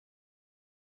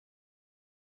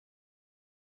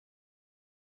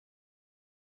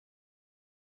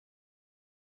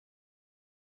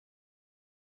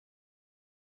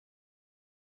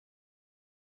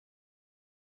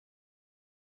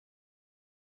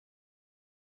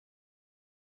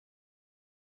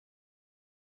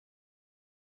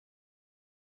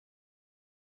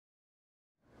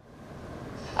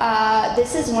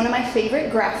This is one of my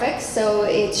favorite graphics, so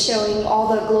it's showing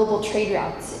all the global trade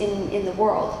routes in the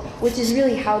world, which is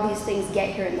really how these things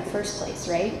get here in the first place,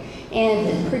 right?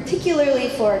 And particularly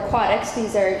for aquatics,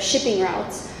 these are shipping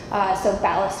routes. So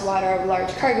ballast water of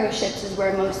large cargo ships is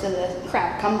where most of the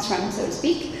crap comes from, so to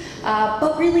speak.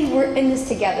 But really, we're in this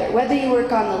together. Whether you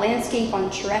work on the landscape on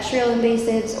terrestrial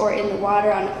invasives or in the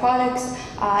water on aquatics,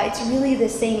 it's really the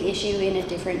same issue in a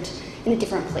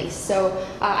different place. So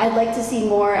I'd like to see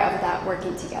more of that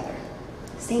working together.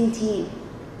 Same team.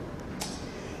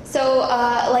 So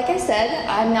like I said,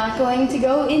 I'm not going to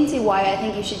go into why I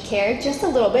think you should care, just a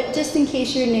little bit, just in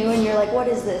case you're new and you're like, what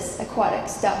is this aquatic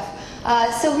stuff?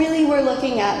 So really we're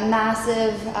looking at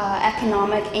massive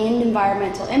economic and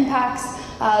environmental impacts.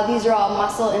 These are all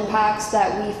mussel impacts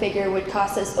that we figure would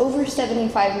cost us over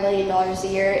 $75 million a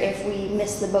year if we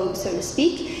miss the boat, so to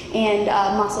speak, and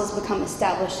mussels become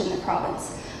established in the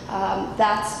province.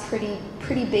 That's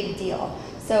pretty big deal.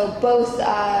 So both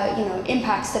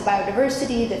impacts to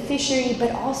biodiversity, the fishery,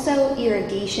 but also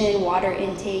irrigation, water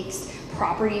intakes,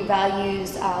 property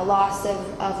values, loss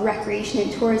of recreation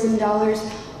and tourism dollars,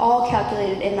 all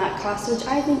calculated in that cost, which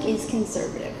I think is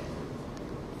conservative.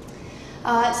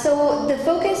 So the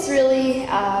focus really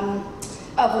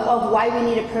of why we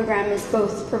need a program is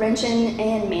both prevention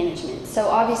and management. So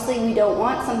obviously we don't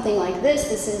want something like this.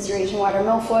 This is Eurasian water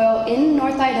milfoil in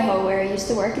North Idaho, where I used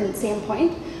to work in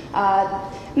Sandpoint.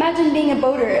 Imagine being a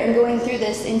boater and going through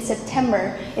this in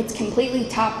September. It's completely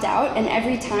topped out, and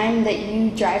every time that you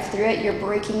drive through it, you're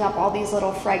breaking up all these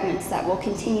little fragments that will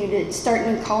continue to start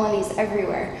new colonies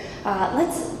everywhere.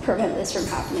 Let's prevent this from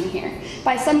happening here.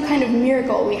 By some kind of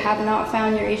miracle, we have not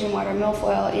found Eurasian water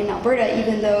milfoil in Alberta,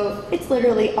 even though it's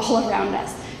literally all around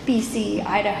us. BC,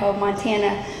 Idaho,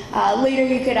 Montana. Later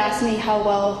you could ask me how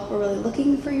well we're really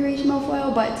looking for Eurasian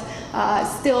milfoil, but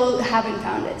still haven't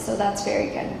found it, so that's very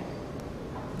good.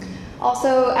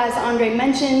 Also, as Andre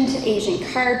mentioned, Asian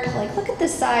carp. Like, look at the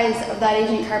size of that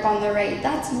Asian carp on the right.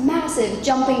 That's massive,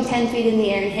 jumping 10 feet in the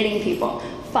air and hitting people.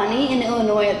 Funny in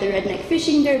Illinois at the Redneck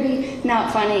Fishing Derby,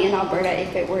 not funny in Alberta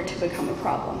if it were to become a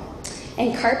problem.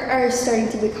 And carp are starting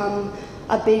to become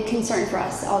a big concern for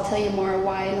us. I'll tell you more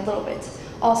why in a little bit.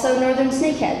 Also, northern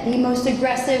snakehead, the most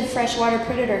aggressive freshwater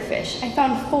predator fish. I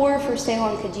found 4 for sale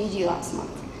on Kijiji last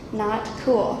month. Not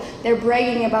cool. They're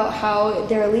bragging about how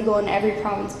they're illegal in every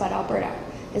province but Alberta.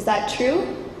 Is that true?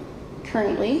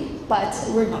 Currently, but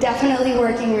we're definitely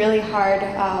working really hard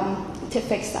to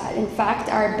fix that. In fact,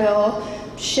 our bill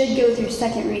should go through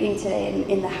second reading today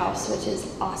in the House, which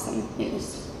is awesome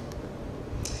news.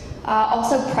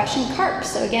 Also, Prussian carp.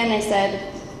 So again, I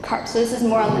said carp. So this is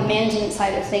more on the management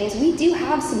side of things. We do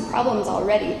have some problems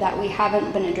already that we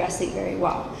haven't been addressing very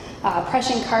well.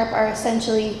 Prussian carp are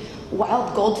essentially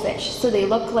wild goldfish. So they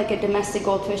look like a domestic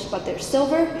goldfish, but they're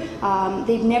silver.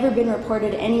 They've never been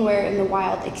reported anywhere in the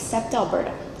wild except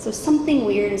Alberta. So something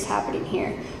weird is happening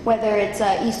here. Whether it's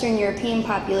an Eastern European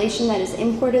population that has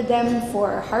imported them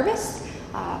for harvest,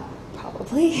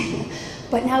 probably.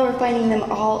 But now we're finding them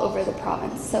all over the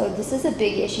province. So this is a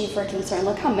big issue for concern.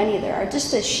 Look how many there are.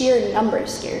 Just the sheer number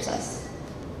scares us.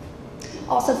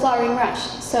 Also flowering rush.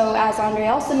 So as Andre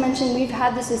also mentioned, we've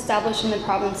had this established in the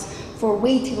province for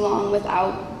way too long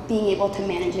without being able to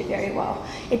manage it very well.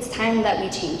 It's time that we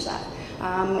change that.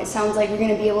 It sounds like we're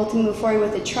going to be able to move forward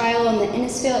with a trial in the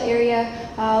Innisfail area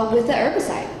with the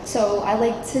herbicide. So I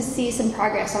like to see some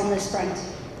progress on this front.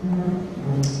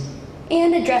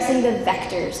 And addressing the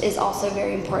vectors is also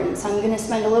very important. So I'm going to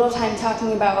spend a little time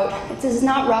talking about, this is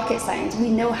not rocket science. We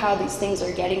know how these things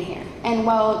are getting here. And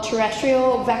while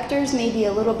terrestrial vectors may be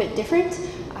a little bit different,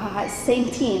 same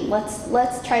team.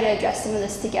 Let's try to address some of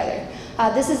this together.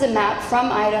 This is a map from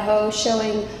Idaho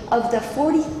showing of the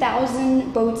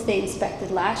 40,000 boats they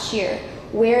inspected last year,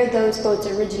 where those boats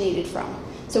originated from.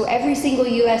 So every single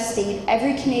US state,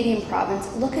 every Canadian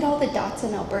province, look at all the dots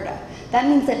in Alberta. That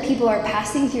means that people are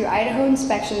passing through Idaho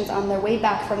inspections on their way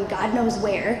back from God knows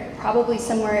where, probably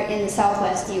somewhere in the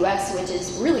southwest US, which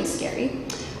is really scary,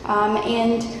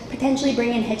 and potentially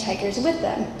bringing hitchhikers with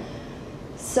them.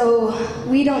 So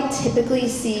we don't typically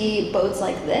see boats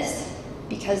like this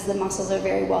because the mussels are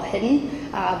very well hidden,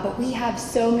 but we have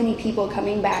so many people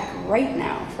coming back right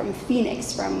now from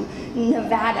Phoenix, from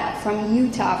Nevada, from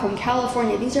Utah, from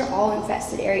California. These are all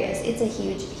infested areas. It's a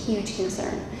huge, huge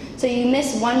concern. So you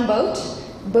miss one boat,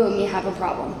 boom, you have a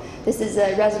problem. This is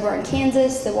a reservoir in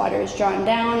Kansas, the water is drawn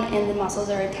down, and the mussels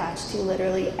are attached to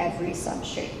literally every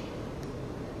substrate.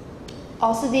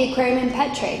 Also the aquarium and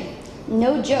pet trade.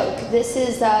 No joke, this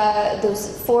is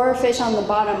those 4 fish on the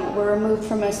bottom were removed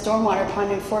from a stormwater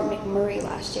pond in Fort McMurray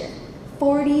last year.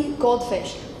 40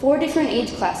 goldfish, 4 different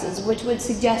age classes, which would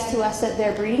suggest to us that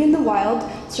they're breeding in the wild,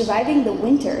 surviving the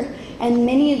winter, and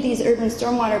many of these urban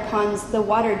stormwater ponds, the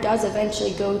water does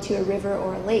eventually go to a river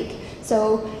or a lake.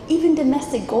 So even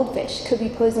domestic goldfish could be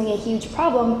posing a huge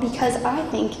problem because I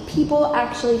think people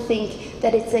actually think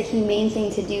that it's a humane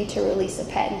thing to do to release a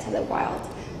pet into the wild.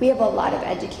 We have a lot of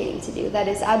educating to do. That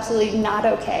is absolutely not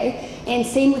okay. And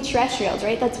same with terrestrials,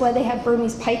 right? That's why they have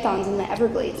Burmese pythons in the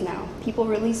Everglades now. People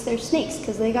release their snakes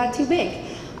because they got too big.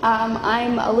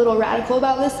 I'm a little radical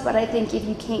about this, but I think if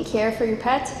you can't care for your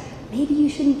pet, maybe you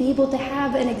shouldn't be able to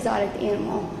have an exotic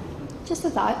animal. Just a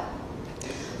thought.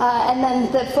 And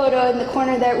then the photo in the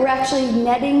corner there, we're actually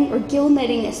netting or gill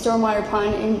netting a stormwater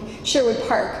pond in Sherwood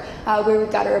Park, where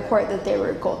we got a report that there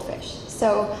were goldfish.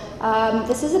 So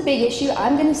this is a big issue.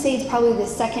 I'm going to say it's probably the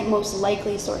second most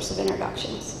likely source of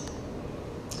introductions.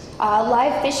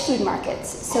 Live fish food markets.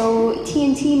 So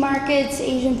TNT markets,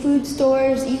 Asian food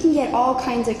stores, you can get all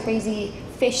kinds of crazy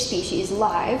fish species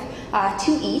live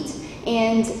to eat.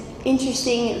 And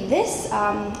interesting,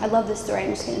 I love this story,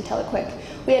 I'm just going to tell it quick.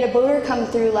 We had a boater come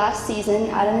through last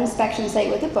season at an inspection site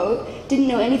with a boat, didn't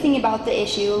know anything about the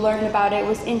issue, learned about it,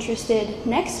 was interested.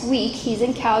 Next week, he's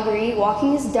in Calgary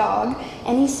walking his dog,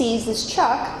 and he sees this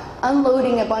truck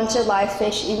unloading a bunch of live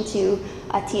fish into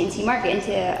a TNT market,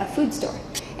 into a food store.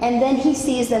 And then he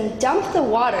sees them dump the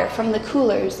water from the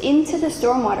coolers into the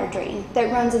stormwater drain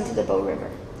that runs into the Bow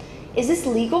River. Is this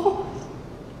legal?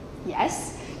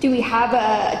 Yes. Do we have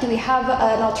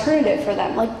an alternative for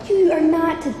them? Like, you are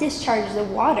not to discharge the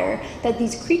water that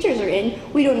these creatures are in.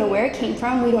 We don't know where it came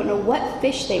from. We don't know what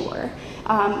fish they were.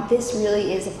 This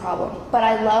really is a problem. But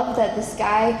I love that this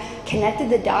guy connected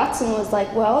the dots and was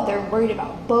like, well, they're worried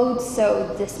about boats,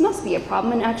 so this must be a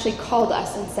problem, and actually called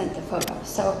us and sent the photo.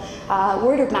 So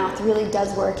word of mouth really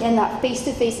does work, and that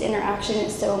face-to-face interaction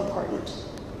is so important.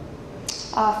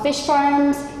 Fish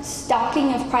farms,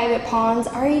 stocking of private ponds,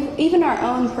 or even our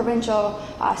own provincial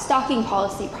stocking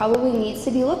policy probably needs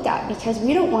to be looked at, because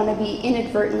we don't want to be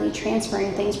inadvertently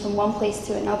transferring things from one place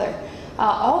to another.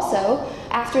 Also,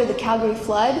 after the Calgary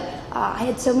flood, I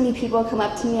had so many people come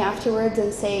up to me afterwards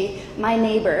and say, my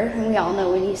neighbor, and we all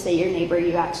know when you say your neighbor,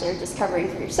 you actually are just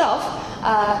covering for yourself,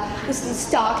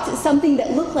 stocked something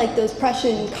that looked like those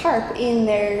Prussian carp in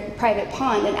their private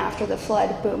pond, and after the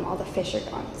flood, boom, all the fish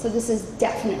are gone. So this is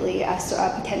definitely a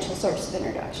potential source of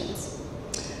introductions.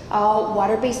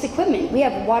 Water-based equipment. We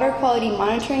have water quality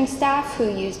monitoring staff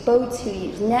who use boats, who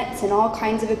use nets and all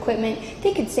kinds of equipment.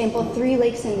 They could sample 3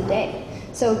 lakes in a day.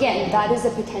 So again, that is a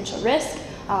potential risk.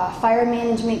 Fire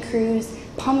management crews,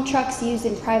 pump trucks used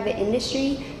in private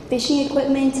industry, fishing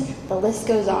equipment, the list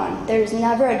goes on. There's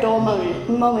never a dull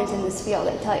moment in this field,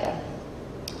 I tell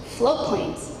you. Float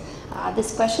planes.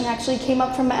 This question actually came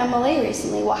up from an MLA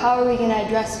recently. Well, how are we going to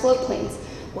address float planes?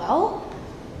 Well,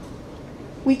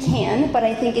 we can, but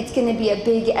I think it's going to be a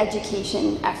big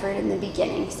education effort in the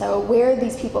beginning. So where are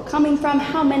these people coming from?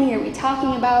 How many are we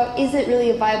talking about? Is it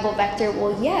really a viable vector?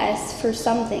 Well, yes, for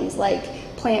some things like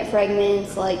plant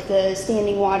fragments, like the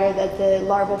standing water that the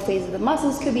larval phase of the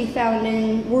mussels could be found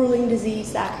in, whirling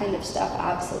disease, that kind of stuff,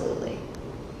 absolutely.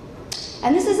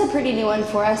 And this is a pretty new one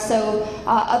for us. So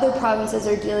other provinces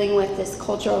are dealing with this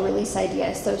cultural release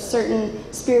idea. So certain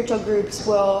spiritual groups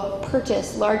will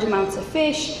purchase large amounts of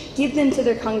fish, give them to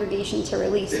their congregation to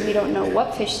release. We don't know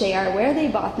what fish they are, where they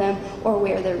bought them, or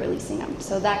where they're releasing them.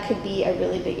 So that could be a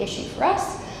really big issue for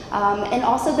us. And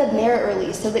also the merit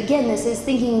release. So again, this is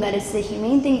thinking that it's the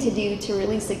humane thing to do to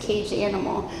release a caged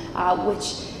animal,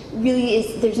 which really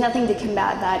is, there's nothing to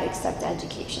combat that except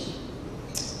education.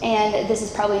 And this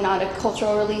is probably not a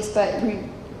cultural release, but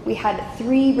we had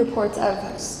 3 reports of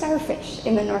starfish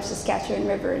in the North Saskatchewan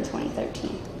River in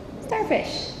 2013.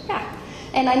 Starfish, yeah.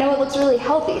 And I know it looks really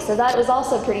healthy, so that was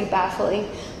also pretty baffling.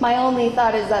 My only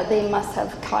thought is that they must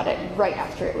have caught it right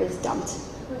after it was dumped.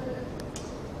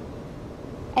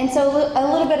 And so a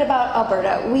little bit about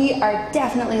Alberta. We are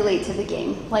definitely late to the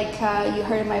game. Like you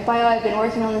heard in my bio, I've been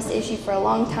working on this issue for a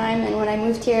long time, and when I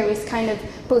moved here, it was kind of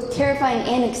both terrifying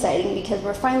and exciting because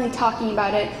we're finally talking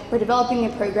about it, we're developing a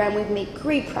program, we've made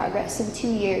great progress in 2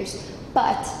 years,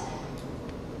 but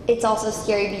it's also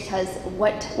scary because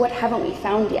what haven't we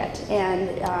found yet, and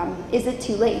is it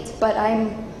too late? But I'm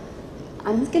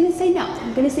going to say no.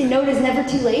 I'm going to say no, it is never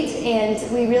too late,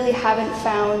 and we really haven't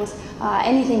found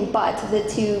anything but the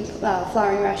 2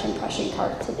 flowering Russian Prussian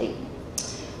carp to date.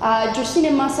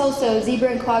 Dracaena mussels, so zebra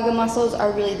and quagga mussels,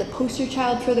 are really the poster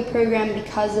child for the program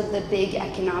because of the big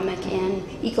economic and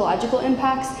ecological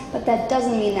impacts, but that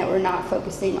doesn't mean that we're not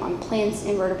focusing on plants,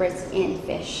 invertebrates, and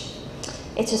fish.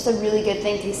 It's just a really good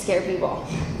thing to scare people.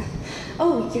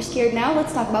 Oh, you're scared now?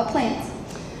 Let's talk about plants.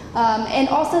 And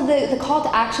also the call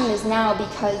to action is now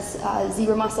because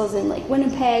zebra mussels in Lake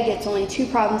Winnipeg, it's only 2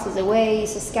 provinces away.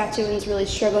 Saskatchewan's really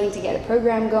struggling to get a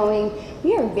program going.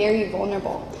 We are very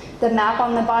vulnerable. The map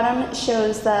on the bottom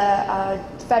shows the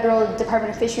Federal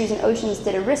Department of Fisheries and Oceans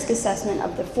did a risk assessment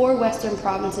of the 4 western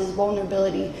provinces'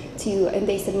 vulnerability to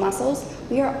invasive mussels.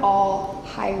 We are all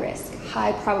high risk,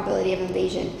 high probability of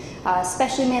invasion,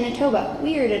 especially Manitoba.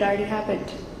 Weird, it already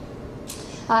happened.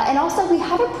 And also we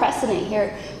have a precedent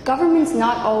here. Government's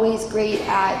not always great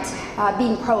at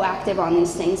being proactive on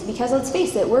these things because let's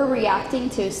face it, we're reacting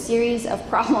to a series of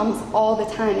problems all the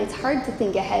time. It's hard to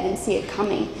think ahead and see it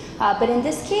coming. But in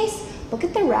this case, look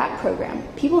at the RAT program.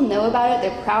 People know about it,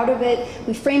 they're proud of it.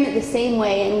 We frame it the same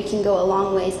way and we can go a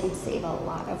long ways and save a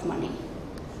lot of money.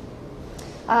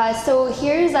 So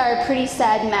here's our pretty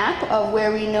sad map of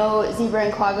where we know zebra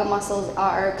and quagga mussels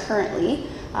are currently.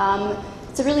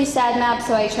 It's a really sad map,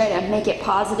 so I try to make it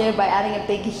positive by adding a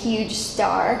big, huge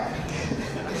star.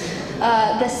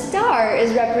 The star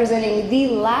is representing the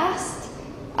last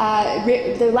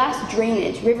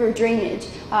drainage, river drainage,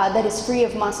 that is free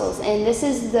of mussels. And this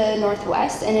is the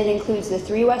Northwest, and it includes the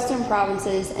 3 western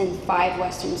provinces and 5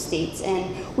 western states.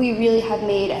 And we really have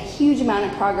made a huge amount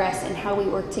of progress in how we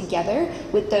work together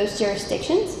with those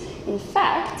jurisdictions. In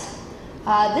fact,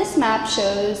 this map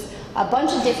shows a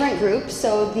bunch of different groups.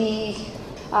 So the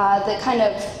kind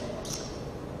of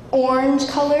orange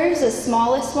colors, the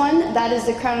smallest one, that is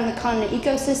the Crown of the Continent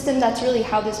ecosystem. That's really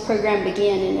how this program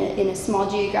began in a small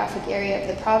geographic area of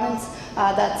the province.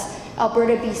 That's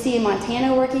Alberta, BC, and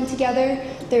Montana working together.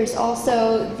 There's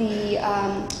also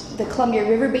the Columbia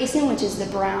River Basin, which is the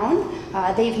brown.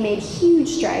 They've made huge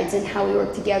strides in how we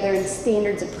work together and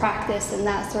standards of practice and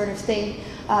that sort of thing.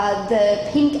 The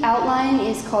pink outline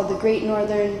is called the Great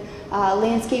Northern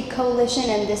Landscape Coalition,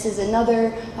 and this is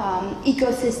another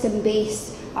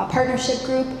ecosystem-based partnership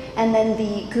group. And then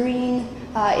the green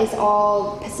is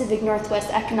all Pacific Northwest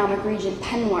Economic Region,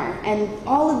 PENWAR. And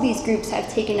all of these groups have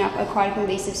taken up aquatic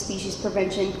invasive species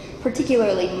prevention,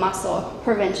 particularly mussel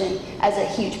prevention, as a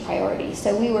huge priority.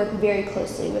 So we work very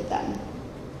closely with them.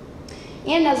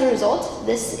 And as a result,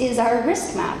 this is our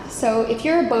risk map. So if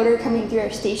you're a boater coming through our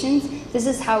stations, this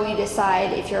is how we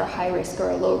decide if you're a high risk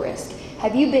or a low risk.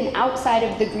 Have you been outside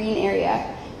of the green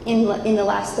area in the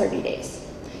last 30 days?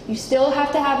 You still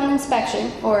have to have an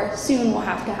inspection, or soon will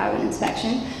have to have an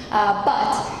inspection,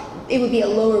 but it would be a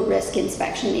lower risk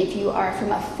inspection if you are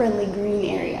from a friendly green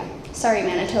area. Sorry,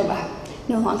 Manitoba,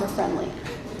 no longer friendly.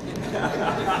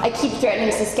 I keep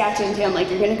threatening Saskatchewan too. I'm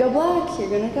like, you're gonna go black, you're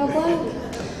gonna go black.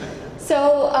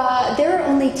 So there are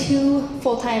only 2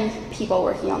 full-time people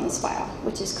working on this file,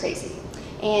 which is crazy.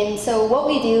 And so what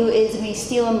we do is we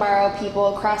steal and borrow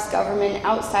people across government,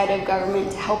 outside of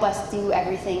government, to help us do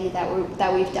everything that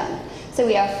we've done. So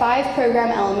we have 5 program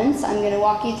elements. I'm going to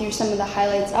walk you through some of the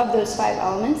highlights of those 5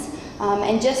 elements.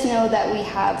 And just know that we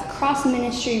have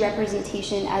cross-ministry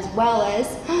representation as well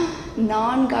as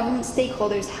non-government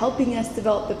stakeholders helping us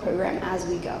develop the program as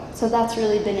we go. So that's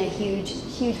really been a huge,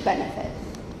 huge benefit.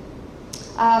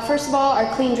 First of all,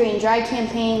 our Clean Drain Dry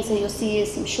campaign, so you'll see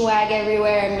some swag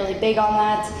everywhere. I'm really big on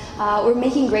that. We're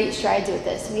making great strides with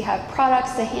this. We have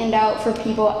products to hand out for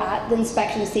people at the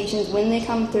inspection stations when they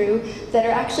come through that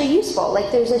are actually useful.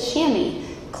 Like there's a chamois,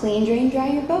 Clean Drain Dry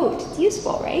your boat. It's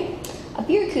useful, right? A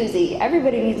beer koozie,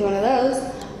 everybody needs one of those.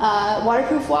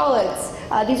 Waterproof wallets.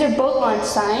 These are boat launch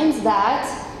signs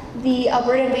that the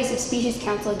Alberta Invasive Species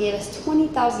Council gave us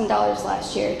 $20,000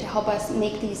 last year to help us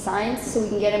make these signs so we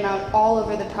can get them out all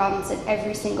over the province at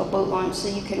every single boat launch so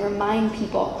you can remind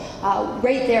people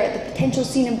right there at the potential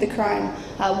scene of the crime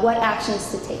what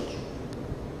actions to take.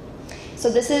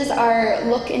 So this is our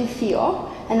look and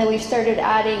feel, and then we've started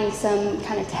adding some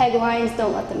kind of taglines,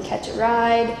 don't let them catch a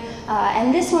ride,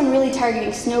 and this one really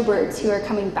targeting snowbirds who are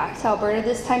coming back to Alberta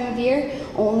this time of year,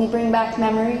 only bring back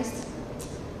memories.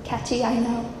 Catchy, I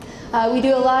know. We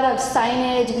do a lot of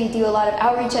signage, we do a lot of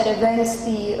outreach at events.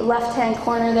 The left-hand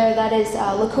corner there, that is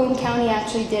Lacombe County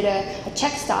actually did a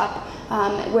check stop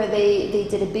where they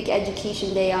did a big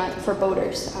education day for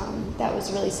boaters. That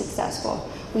was really successful.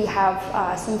 We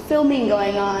have some filming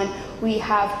going on, we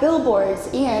have billboards,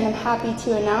 and I'm happy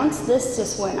to announce this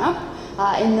just went up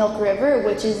in Milk River,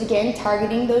 which is again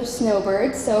targeting those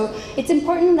snowbirds. So it's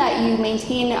important that you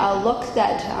maintain a look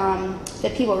that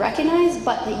that people recognize,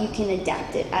 but that you can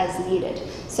adapt it as needed.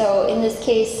 So in this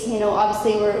case, you know,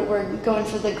 obviously we're going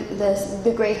for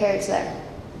the gray hairs there.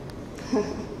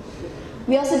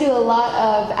 We also do a lot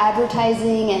of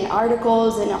advertising and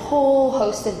articles in a whole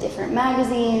host of different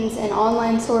magazines and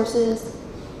online sources.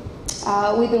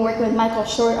 We've been working with Michael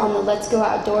Short on the Let's Go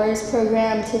Outdoors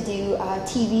program to do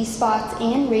TV spots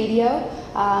and radio.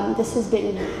 This has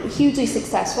been hugely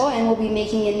successful, and we'll be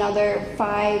making another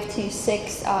 5 to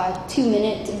 6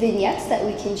 2-minute vignettes that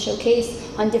we can showcase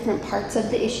on different parts of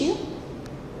the issue.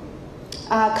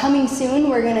 Coming soon,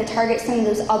 we're going to target some of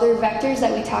those other vectors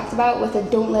that we talked about with a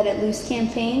Don't Let It Loose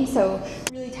campaign. So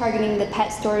really targeting the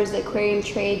pet stores, the aquarium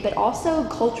trade, but also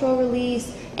cultural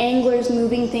release, anglers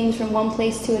moving things from one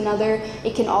place to another.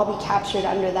 It can all be captured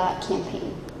under that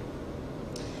campaign.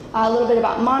 A little bit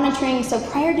about monitoring. So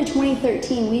prior to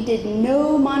 2013, we did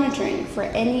no monitoring for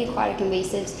any aquatic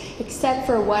invasives except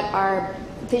for what our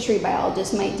fishery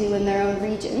biologists might do in their own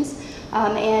regions.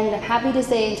 And I'm happy to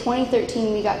say in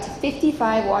 2013 we got to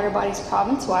 55 water bodies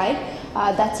province-wide.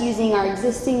 That's using our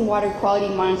existing water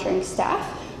quality monitoring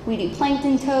staff. We do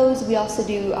plankton tows. We also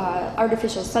do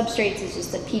artificial substrates. It's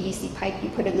just a PVC pipe you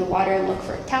put in the water and look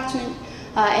for attachment.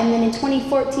 And then in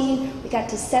 2014 we got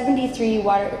to 73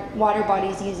 water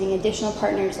bodies using additional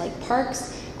partners like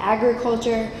parks,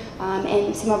 agriculture,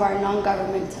 and some of our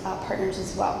non-government partners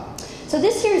as well. So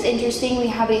this year is interesting. We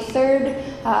have a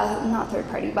not third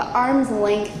party, but arm's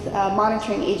length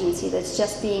monitoring agency that's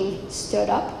just being stood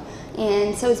up.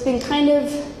 And so it's been kind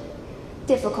of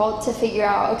difficult to figure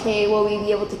out, okay, will we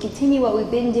be able to continue what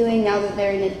we've been doing now that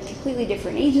they're in a completely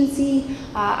different agency?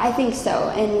 I think so,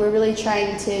 and we're really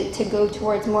trying to go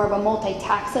towards more of a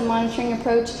multi-taxa monitoring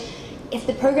approach. If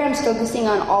the program's focusing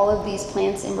on all of these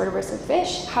plants, invertebrates, and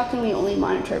fish, how can we only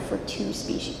monitor for 2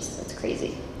 species? That's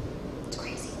crazy.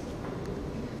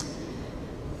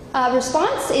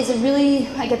 Response is a really,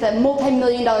 I get that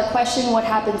multi-million-dollar question, what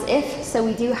happens if? So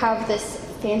we do have this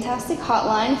fantastic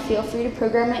hotline. Feel free to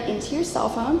program it into your cell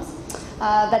phones.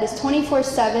 That is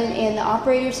 24/7, and the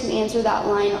operators who answer that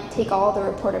line take all the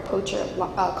reporter poacher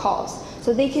calls.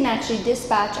 So they can actually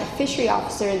dispatch a fishery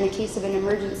officer in the case of an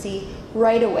emergency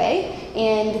right away.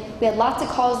 And we had lots of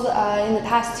calls in the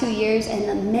past 2 years,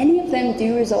 and many of them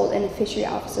do result in a fishery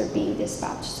officer being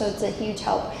dispatched. So it's a huge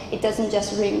help. It doesn't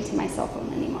just ring to my cell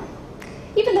phone anymore,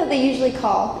 even though they usually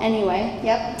call anyway.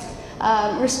 Yep.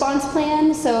 Response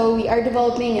plan. So we are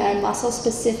developing a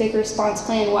mussel-specific response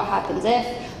plan. What happens if?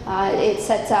 It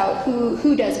sets out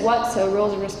who does what, so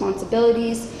roles and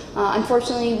responsibilities.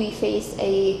 Unfortunately, we face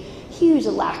a huge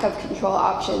lack of control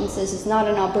options. This is not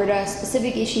an Alberta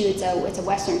specific issue, it's a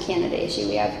Western Canada issue.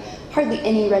 We have hardly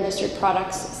any registered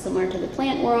products similar to the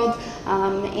plant world,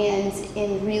 and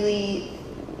in really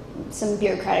some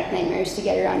bureaucratic nightmares to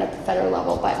get around at the federal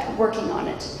level, but working on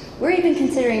it. We're even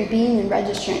considering being the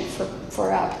registrant for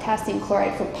potassium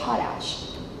chloride for potash.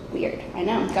 Weird, I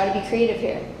know, gotta be creative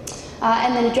here.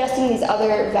 And then addressing these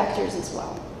other vectors as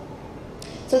well.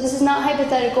 So this is not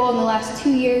hypothetical. In the last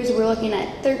 2 years, we're looking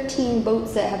at 13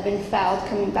 boats that have been fouled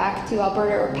coming back to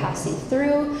Alberta or passing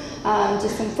through.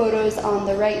 Just some photos on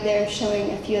the right there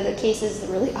showing a few of the cases, the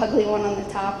really ugly one on the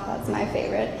top, that's my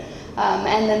favorite.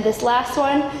 And then this last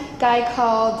one, guy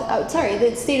called,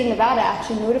 the state of Nevada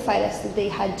actually notified us that they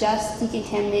had just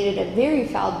decontaminated a very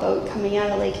foul boat coming out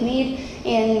of Lake Mead,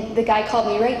 and the guy called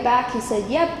me right back. He said,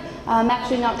 yep, I'm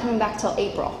actually not coming back till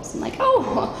April. So I'm like,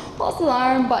 oh, false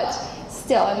alarm, but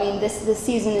still, I mean, this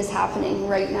season is happening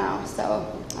right now, so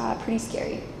pretty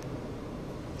scary.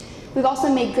 We've also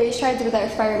made great strides with our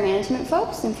fire management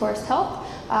folks in forest health.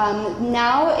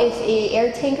 Now, if an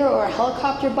air tanker or a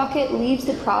helicopter bucket leaves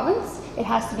the province, it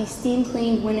has to be steam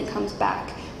cleaned when it comes back,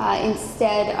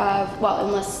 instead of, well,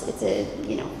 unless it's a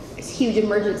huge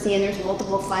emergency and there's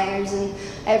multiple fires and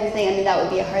everything. I mean, that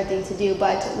would be a hard thing to do,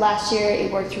 but last year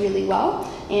it worked really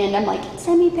well, and I'm like,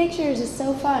 send me pictures, it's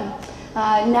so fun.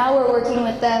 Now we're working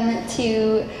with them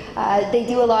to, they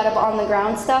do a lot of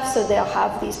on-the-ground stuff, so they'll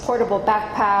have these portable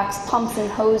backpacks, pumps and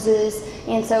hoses,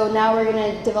 and so now we're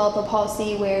going to develop a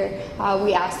policy where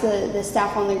we ask the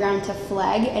staff on the ground to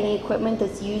flag any equipment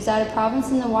that's used out of province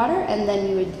in the water, and then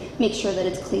we would make sure that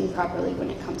it's cleaned properly when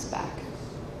it comes back.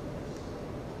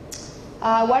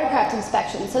 Watercraft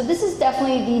inspection. So this is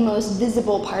definitely the most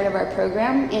visible part of our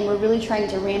program, and we're really trying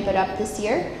to ramp it up this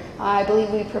year. I believe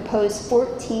we proposed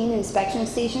 14 inspection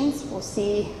stations. We'll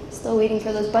see, still waiting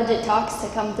for those budget talks to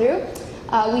come through.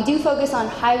 We do focus on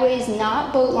highways,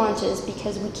 not boat launches,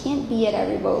 because we can't be at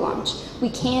every boat launch. We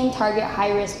can target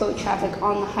high-risk boat traffic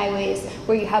on the highways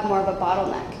where you have more of a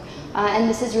bottleneck. And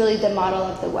this is really the model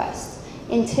of the West.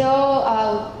 Until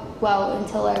our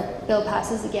bill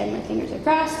passes, again, my fingers are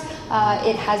crossed,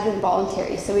 it has been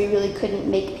voluntary, so we really couldn't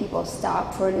make people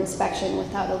stop for an inspection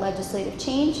without a legislative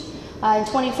change. In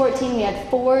 2014, we had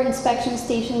 4 inspection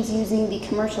stations using the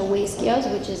commercial weigh scales,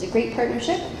 which is a great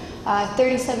partnership.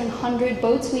 3,700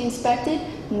 boats we inspected,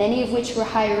 many of which were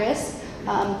high risk.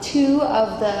 2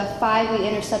 of the 5 we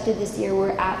intercepted this year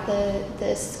were at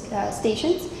the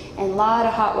stations, and a lot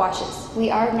of hot washes.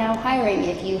 We are now hiring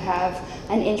if you have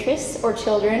an interest, or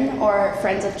children, or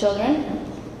friends of children.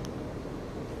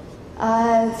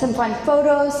 Some fun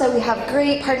photos. So we have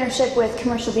great partnership with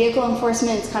commercial vehicle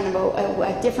enforcement. It's kind of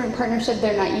a different partnership.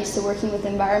 They're not used to working with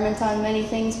environment on many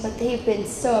things, but they've been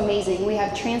so amazing. We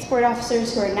have transport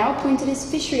officers who are now appointed as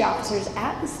fishery officers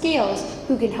at the scales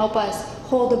who can help us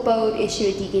hold a boat, issue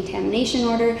a decontamination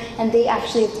order, and they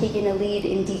actually have taken a lead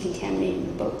in decontaminating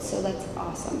the boat, so that's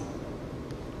awesome.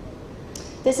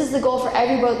 This is the goal for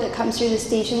every boat that comes through the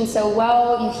station. So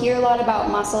while you hear a lot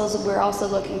about mussels, we're also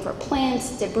looking for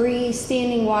plants, debris,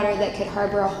 standing water that could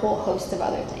harbor a whole host of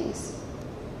other things.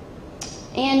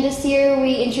 And this year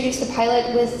we introduced a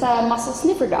pilot with mussel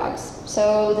sniffer dogs.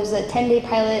 So there's a 10-day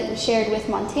pilot shared with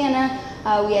Montana.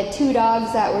 We had 2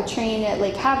 dogs that were trained at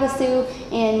Lake Havasu,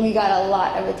 and we got a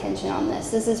lot of attention on this.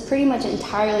 This is pretty much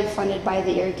entirely funded by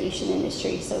the irrigation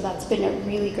industry, so that's been a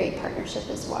really great partnership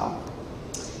as well.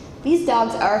 These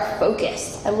dogs are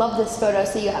focused. I love this photo.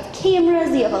 So you have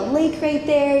cameras, you have a lake right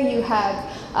there, you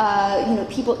have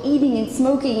people eating and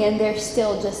smoking, and they're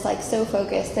still just like so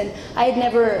focused. And I'd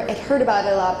heard about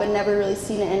it a lot, but never really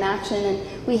seen it in action.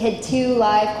 And we had 2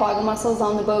 live quagga mussels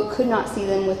on the boat, could not see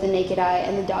them with the naked eye,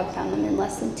 and the dog found them in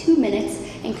less than 2 minutes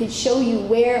and could show you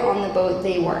where on the boat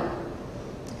they were.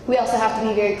 We also have to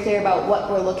be very clear about what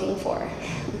we're looking for.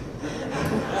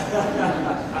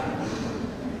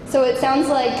 So it sounds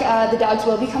like the dogs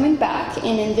will be coming back,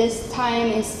 and in this time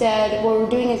instead, we're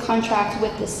doing a contract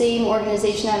with the same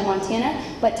organization out of Montana,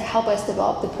 but to help us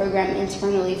develop the program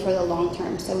internally for the long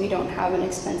term, so we don't have an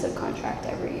expensive contract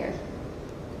every year.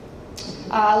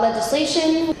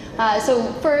 Legislation. So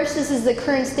first, this is the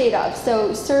current state of.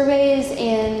 So Surveys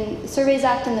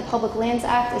Act and the Public Lands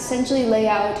Act essentially lay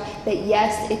out that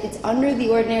yes, if it's under the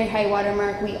ordinary high water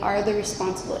mark, we are the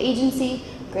responsible agency.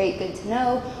 Great, good to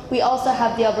know. We also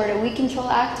have the Alberta Weed Control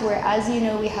Act, where, as you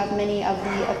know, we have many of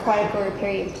the aquatic or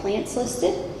riparian plants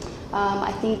listed.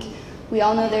 I think we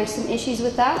all know there's some issues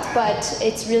with that, but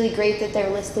it's really great that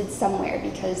they're listed somewhere,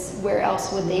 because where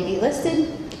else would they be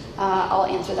listed? I'll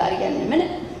answer that again in a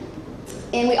minute.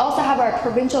 And we also have our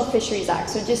Provincial Fisheries Act.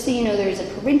 So just so you know, there is a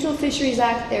Provincial Fisheries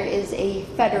Act, there is a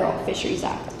Federal Fisheries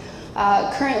Act.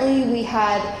 Currently, we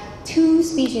had 2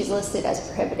 species listed as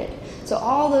prohibited. So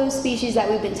all those species that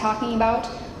we've been talking about,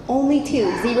 only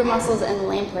 2, zebra mussels and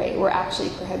lamprey, were actually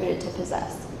prohibited to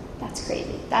possess. That's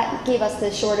crazy. That gave us the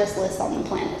shortest list on the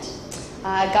planet.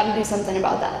 Got to do something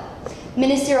about that.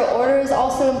 Ministerial order is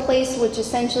also in place, which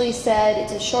essentially said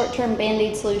it's a short-term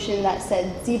band-aid solution that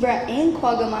said zebra and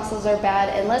quagga mussels are bad,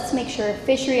 and let's make sure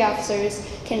fishery officers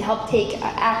can help take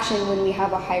action when we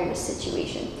have a high-risk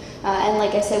situation. And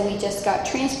like I said, we just got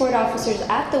transport officers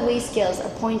at the weigh scales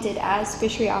appointed as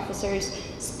fishery officers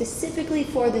specifically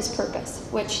for this purpose,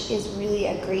 which is really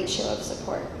a great show of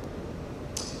support.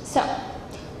 So,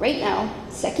 right now,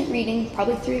 second reading,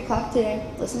 probably 3 o'clock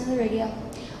today, listen to the radio.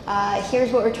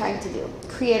 Here's what we're trying to do.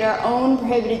 Create our own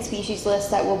prohibited species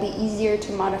list that will be easier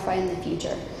to modify in the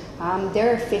future.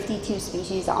 There are 52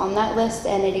 species on that list,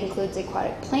 and it includes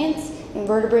aquatic plants,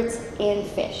 invertebrates, and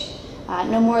fish.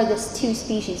 No more of this 2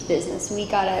 species business. We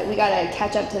gotta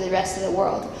catch up to the rest of the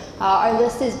world. Our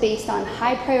list is based on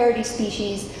high priority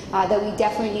species that we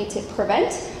definitely need to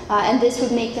prevent, and this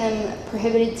would make them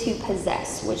prohibited to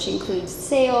possess, which includes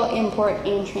sale, import,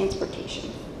 and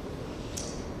transportation.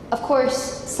 Of course,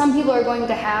 some people are going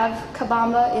to have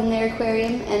kabamba in their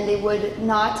aquarium, and they would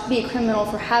not be a criminal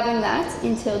for having that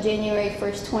until January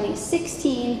 1st,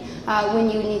 2016, when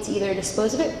you need to either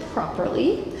dispose of it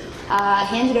properly,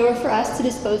 hand it over for us to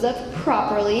dispose of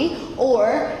properly,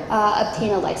 or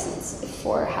obtain a license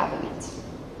for having it.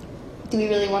 Do we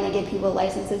really want to give people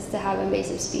licenses to have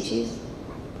invasive species?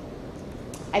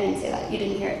 I didn't say that, you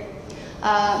didn't hear it.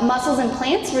 Mussels and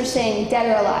plants, we're saying dead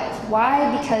or alive.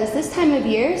 Why? Because this time of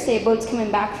year, say a boat's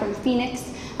coming back from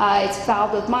Phoenix, it's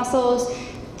fouled with mussels.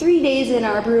 3 days in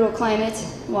our brutal climate,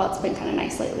 well, it's been kind of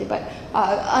nice lately, but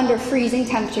under freezing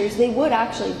temperatures, they would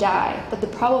actually die. But the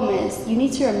problem is you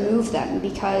need to remove them,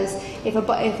 because if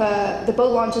the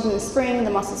boat launches in the spring, the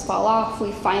mussels fall off,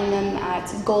 we find them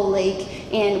at Gull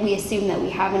Lake, and we assume that we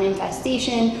have an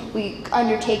infestation. We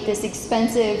undertake this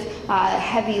expensive,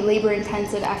 heavy,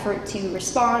 labor-intensive effort to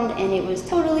respond, and it was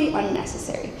totally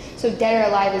unnecessary. So dead or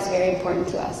alive is very important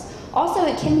to us. Also,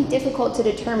 it can be difficult to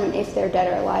determine if they're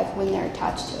dead or alive when they're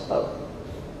attached to a boat.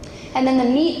 And then the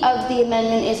meat of the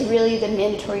amendment is really the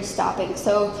mandatory stopping.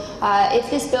 So if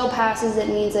this bill passes, it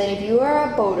means that if you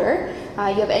are a boater,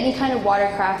 you have any kind of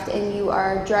watercraft, and you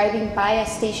are driving by a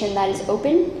station that is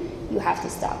open, you have to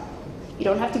stop. You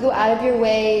don't have to go out of your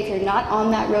way if you're not on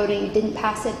that road and you didn't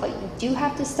pass it, but you do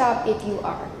have to stop if you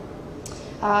are.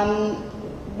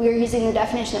 We're using the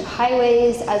definition of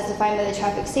highways as defined by the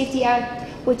Traffic Safety Act,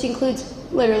 which includes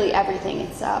literally everything.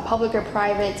 It's public or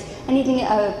private, anything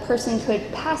a person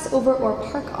could pass over or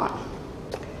park on.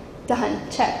 Done,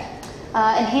 check.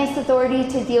 Enhanced authority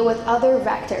to deal with other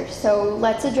vectors. So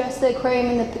let's address the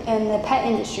aquarium and the pet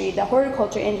industry, the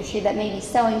horticulture industry that may be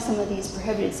selling some of these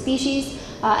prohibited species,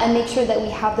 and make sure that we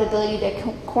have the ability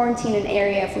to quarantine an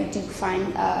area if we do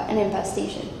find an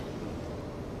infestation.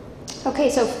 Okay,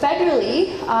 so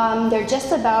federally, they're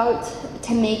just about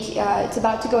to make, it's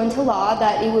about to go into law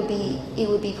that it would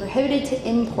be prohibited to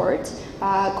import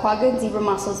quagga and zebra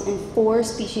mussels and 4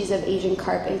 species of Asian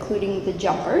carp, including the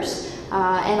jumpers,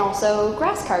 and also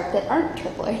grass carp that aren't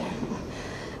triploid.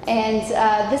 And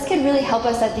this could really help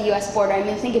us at the US border. I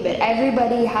mean, think of it,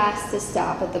 everybody has to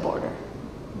stop at the border.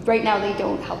 Right now, they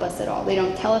don't help us at all. They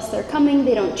don't tell us they're coming,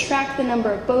 they don't track the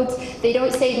number of boats, they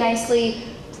don't say nicely,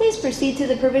 please proceed to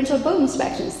the provincial boat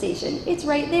inspection station. It's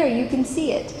right there, you can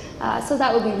see it. So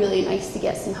that would be really nice to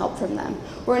get some help from them.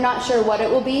 We're not sure what it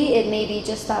will be. It may be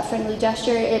just that friendly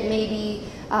gesture. It may be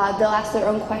they'll ask their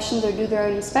own questions or do their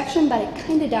own inspection, but I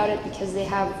kind of doubt it because they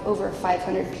have over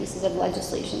 500 pieces of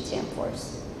legislation to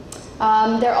enforce.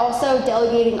 They're also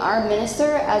delegating our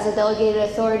minister as a delegated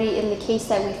authority in the case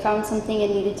that we found something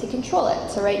and needed to control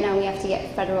it. So right now we have to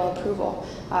get federal approval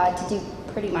to do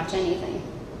pretty much anything.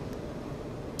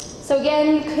 So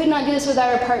again, could not do this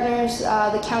without our partners.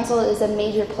 The council is a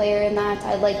major player in that.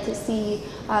 I'd like to see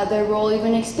their role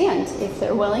even expand, if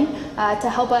they're willing, to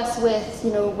help us with,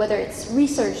 whether it's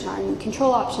research on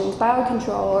control options,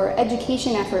 biocontrol, or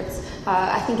education efforts.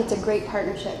 I think it's a great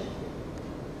partnership.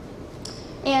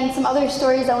 And some other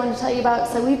stories I want to tell you about.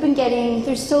 So we've been getting,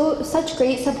 there's such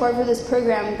great support for this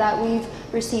program that we've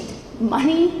received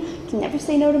money, can never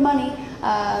say no to money,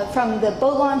 from the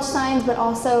boat launch signs, but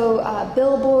also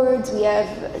billboards. We have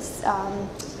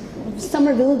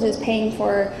summer villages paying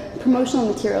for promotional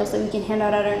materials that we can hand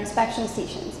out at our inspection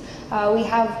stations. We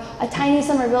have a tiny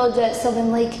summer village at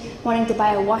Sylvan Lake wanting to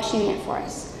buy a wash unit for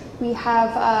us. We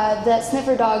have the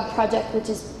Sniffer Dog project, which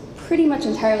is pretty much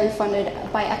entirely funded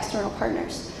by external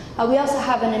partners. We also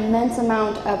have an immense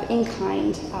amount of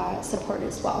in-kind support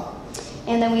as well.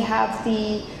 And then we have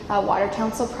the Water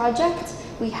Council project.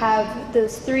 We have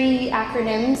those 3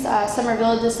 acronyms, Summer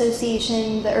Village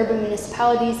Association, the Urban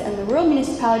Municipalities, and the Rural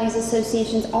Municipalities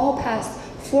Associations all passed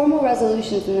formal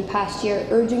resolutions in the past year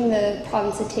urging the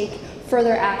province to take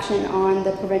further action on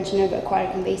the prevention of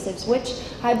aquatic invasives, which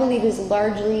I believe is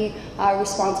largely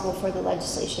responsible for the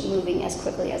legislation moving as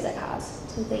quickly as it has.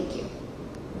 So thank you.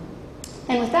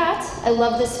 And with that, I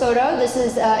love this photo. This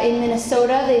is in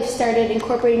Minnesota. They've started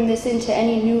incorporating this into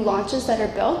any new launches that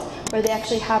are built, where they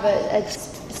actually have a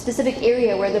specific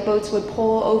area where the boats would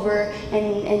pull over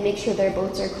and make sure their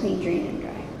boats are clean, green, and dry.